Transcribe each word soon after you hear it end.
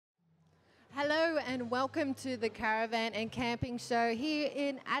Hello and welcome to the Caravan and Camping Show here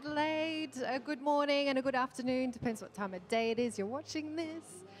in Adelaide. A good morning and a good afternoon, depends what time of day it is you're watching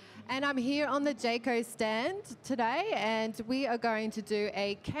this. And I'm here on the Jayco stand today and we are going to do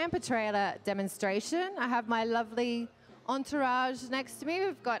a camper trailer demonstration. I have my lovely entourage next to me.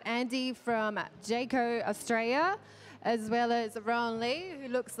 We've got Andy from Jayco Australia, as well as Ron Lee, who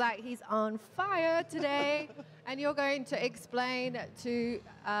looks like he's on fire today. And you're going to explain to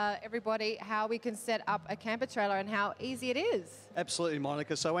everybody how we can set up a camper trailer and how easy it is. Absolutely,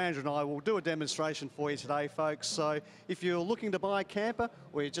 Monica. So Andrew and I will do a demonstration for you today, folks. So if you're looking to buy a camper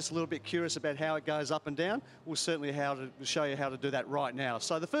or you're just a little bit curious about how it goes up and down, we'll certainly show you how to do that right now.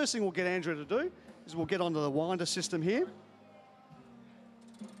 So the first thing we'll get Andrew to do is we'll get onto the winder system here.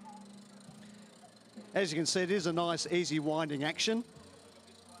 As you can see, it is a nice, easy winding action.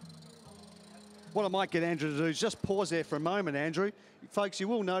 What I might get Andrew to do is just pause there for a moment, Andrew. Folks, you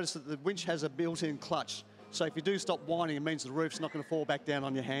will notice that the winch has a built-in clutch. So if you do stop winding, it means the roof's not going to fall back down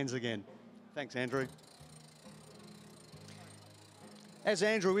on your hands again. Thanks, Andrew. As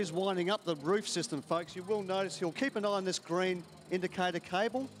Andrew is winding up the roof system, folks, you will notice he'll keep an eye on this green indicator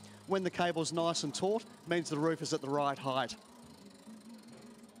cable. When the cable's nice and taut, it means the roof is at the right height.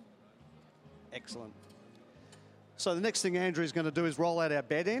 Excellent. So the next thing Andrew is going to do is roll out our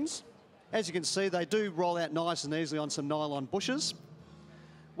bed ends. As you can see, they do roll out nice and easily on some nylon bushes.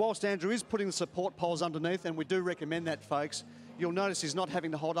 Whilst Andrew is putting the support poles underneath, and we do recommend that, folks, you'll notice he's not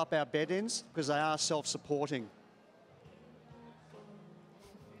having to hold up our bed ends because they are self-supporting.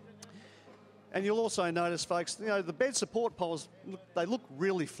 And you'll also notice, folks, you know, the bed support poles, they look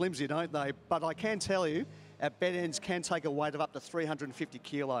really flimsy, don't they? But I can tell you, our bed ends can take a weight of up to 350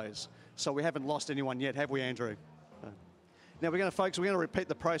 kilos. So we haven't lost anyone yet, have we, Andrew? Now we're going to repeat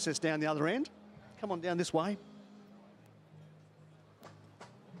the process down the other end. Come on down this way.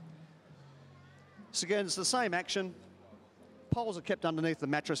 So again, it's the same action. Poles are kept underneath the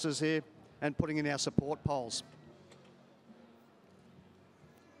mattresses here and putting in our support poles.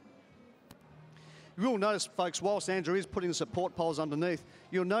 You will notice, folks, whilst Andrew is putting the support poles underneath,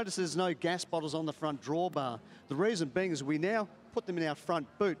 you'll notice there's no gas bottles on the front drawbar. The reason being is we now put them in our front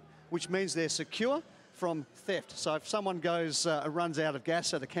boot, which means they're secure from theft. So if someone runs out of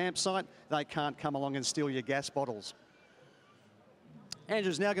gas at a campsite, they can't come along and steal your gas bottles.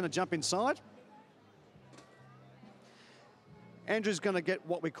 Andrew's now going to jump inside. Andrew's going to get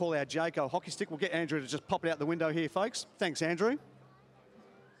what we call our Jayco hockey stick. We'll get Andrew to just pop it out the window here, folks. Thanks, Andrew.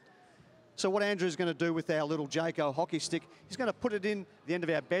 So what Andrew's going to do with our little Jayco hockey stick, he's going to put it in the end of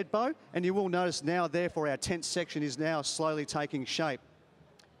our bed bow, and you will notice now, therefore, our tent section is now slowly taking shape.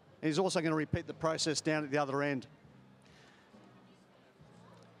 And he's also going to repeat the process down at the other end.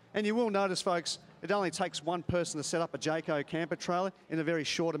 And you will notice, folks, it only takes one person to set up a Jayco camper trailer in a very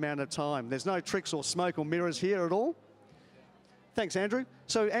short amount of time. There's no tricks or smoke or mirrors here at all. Thanks, Andrew.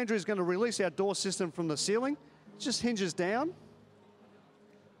 So Andrew's going to release our door system from the ceiling. It just hinges down.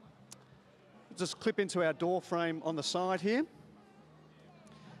 Just clip into our door frame on the side here.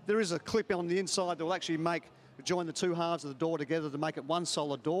 There is a clip on the inside that will actually join the two halves of the door together to make it one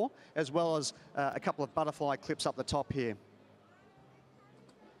solid door, as well as a couple of butterfly clips up the top here.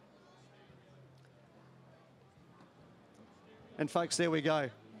 And folks, there we go.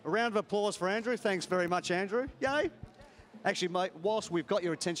 A round of applause for Andrew. Thanks very much, Andrew. Yay. Actually, mate, whilst we've got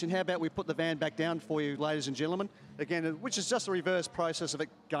your attention, how about we put the van back down for you, ladies and gentlemen? Again, which is just a reverse process of it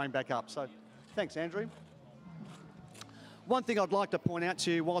going back up. So thanks, Andrew. One thing I'd like to point out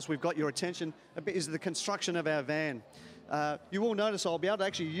to you whilst we've got your attention a bit is the construction of our van. You will notice I'll be able to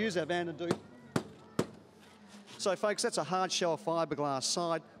actually use our van to do. So folks, that's a hard shell fiberglass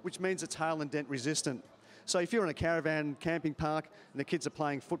side, which means it's hail and dent resistant. So if you're in a caravan camping park and the kids are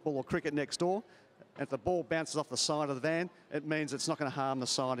playing football or cricket next door, and if the ball bounces off the side of the van, it means it's not going to harm the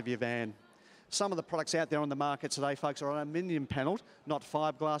side of your van. Some of the products out there on the market today, folks, are aluminium panelled, not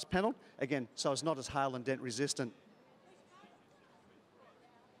fiberglass panelled. Again, so it's not as hail and dent resistant.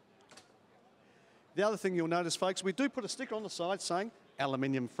 The other thing you'll notice, folks, we do put a sticker on the side saying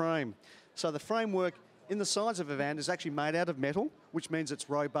aluminium frame. So the framework in the sides of a van is actually made out of metal, which means it's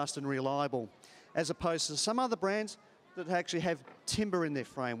robust and reliable, as opposed to some other brands that actually have timber in their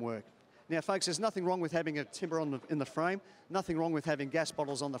framework. Now, folks, there's nothing wrong with having a timber in the frame, nothing wrong with having gas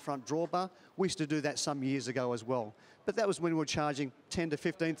bottles on the front drawbar. We used to do that some years ago as well. But that was when we were charging $10,000 to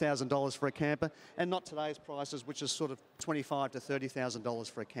 $15,000 for a camper, and not today's prices, which is sort of $25,000 to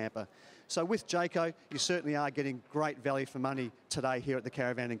 $30,000 for a camper. So with Jayco, you certainly are getting great value for money today here at the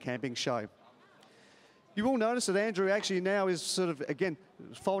Caravan and Camping Show. You will notice that Andrew actually now is sort of, again,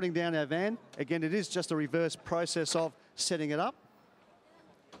 folding down our van. Again, it is just a reverse process of setting it up.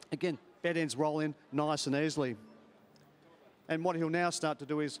 Again, Bed ends roll in nice and easily. And what he'll now start to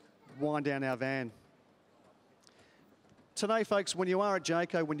do is wind down our van. Today, folks, when you are at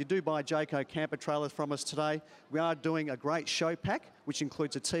Jayco, when you do buy a Jayco camper trailer from us today, we are doing a great show pack, which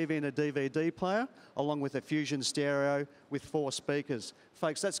includes a TV and a DVD player, along with a Fusion stereo with 4 speakers.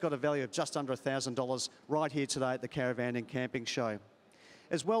 Folks, that's got a value of just under $1,000 right here today at the Caravan and Camping Show.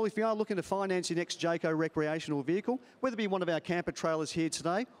 As well, if you are looking to finance your next Jayco recreational vehicle, whether it be one of our camper trailers here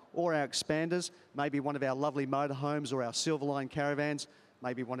today or our expanders, maybe one of our lovely motorhomes or our Silverline caravans,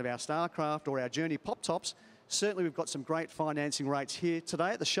 maybe one of our Starcraft or our Journey pop tops, certainly we've got some great financing rates here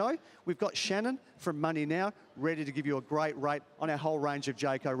today at the show. We've got Shannon from Money Now ready to give you a great rate on our whole range of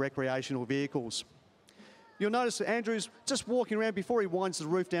Jayco recreational vehicles. You'll notice that Andrew's just walking around before he winds the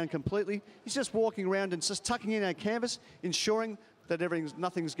roof down completely. He's just walking around and just tucking in our canvas, ensuring that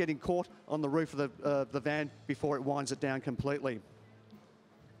nothing's getting caught on the roof of the van before it winds it down completely.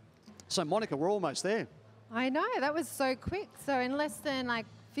 So Monica, we're almost there. I know, that was so quick. So in less than like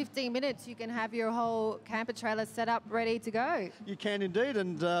 15 minutes, you can have your whole camper trailer set up, ready to go. You can indeed,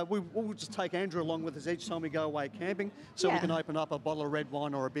 and we'll just take Andrew along with us each time we go away camping, so we can open up a bottle of red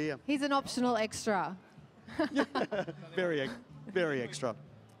wine or a beer. He's an optional extra. Very extra.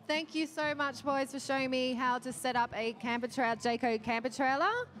 Thank you so much, boys, for showing me how to set up a camper trailer, Jayco camper trailer.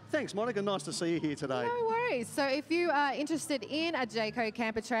 Thanks, Monica. Nice to see you here today. No worries. So if you are interested in a Jayco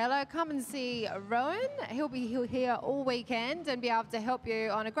camper trailer, come and see Rowan. He'll be here all weekend and be able to help you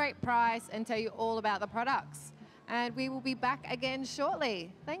on a great price and tell you all about the products. And we will be back again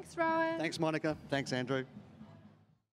shortly. Thanks, Rowan. Thanks, Monica. Thanks, Andrew.